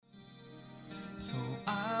So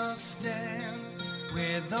I'll stand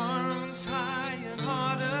with arms high and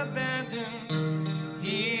heart abandoned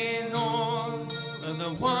in awe of the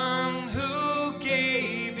one who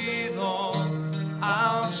gave it all.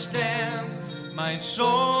 I'll stand, my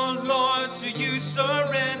soul, Lord, to you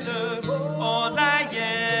surrender. All I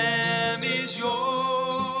am is yours.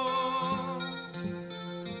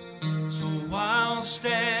 So I'll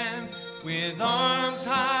stand with arms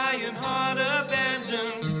high and heart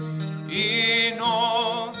abandoned in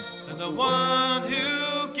awe of the one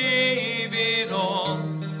who gave it all.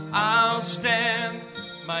 I'll stand,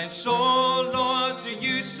 my soul, Lord, to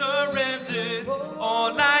you surrendered.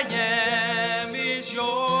 All I am is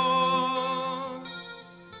yours.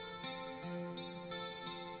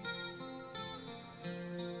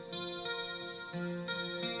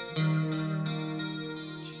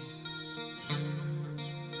 Jesus.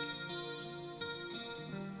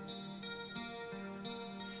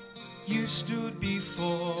 You stood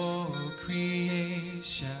before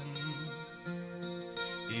creation,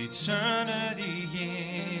 eternity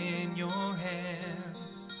in your hands.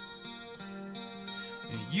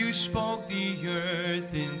 You spoke the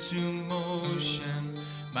earth into motion,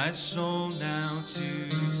 my soul now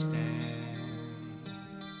to stand.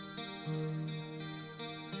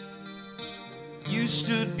 You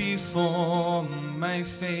stood before my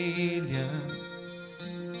failure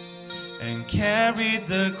and carried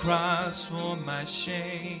the cross for my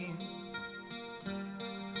shame.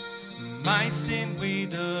 My sin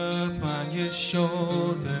weighed upon your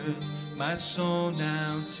shoulders, my soul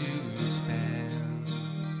now to stand.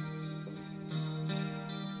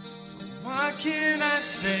 So what can I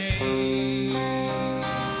say?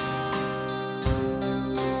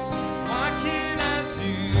 What can I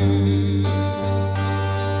do?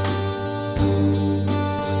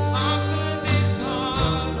 Offer this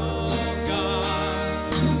heart, oh God,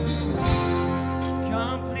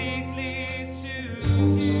 completely to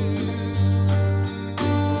you.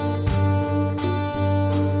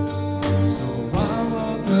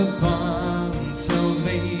 Upon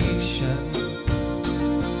salvation,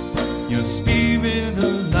 your spirit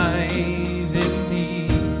alive in me,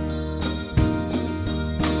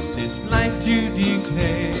 this life to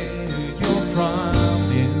declare your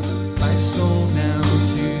promise, my soul now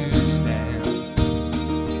to stand.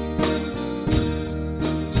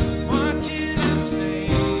 What can I say?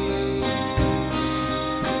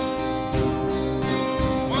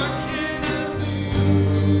 What can I do?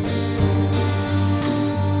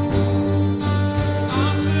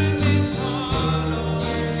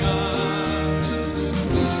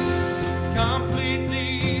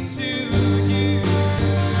 Completely to you.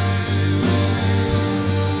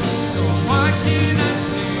 So what can I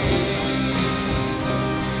say?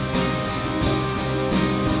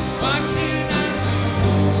 What can I do?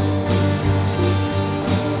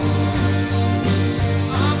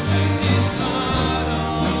 Offer this heart,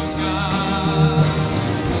 oh God,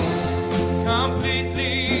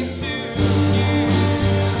 completely to you.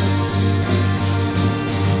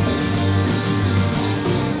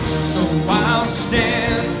 So I'll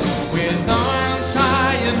stand with arms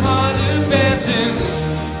high and heart abandoned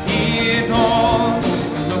in awe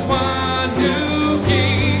of the one who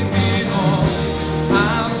gave it all.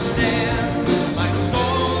 I'll stand, my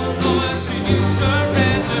soul, Lord, to you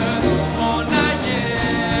surrender. All I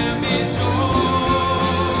am is yours.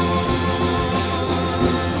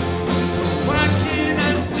 So what can I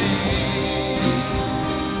say?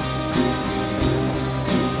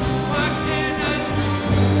 What can I do?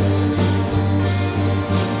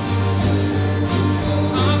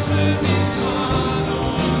 Offer this heart,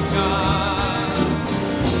 oh God,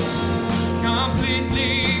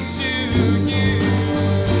 completely to you.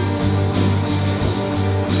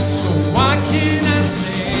 So what can I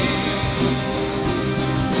say?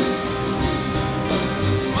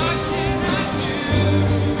 What can I do?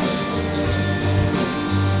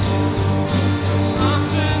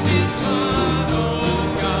 Offer this heart, oh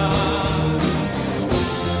God,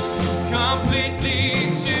 completely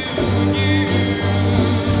to you.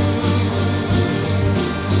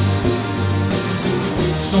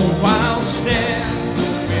 So I'll stand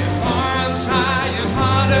with arms high and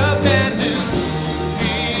heart abandoned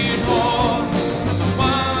in awe of the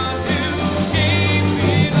one who gave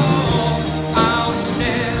it all. I'll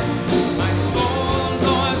stand, my soul,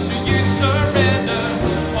 Lord, to you surrender.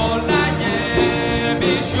 All I am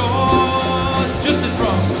is yours. Just the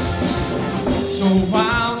drums. So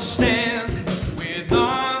I'll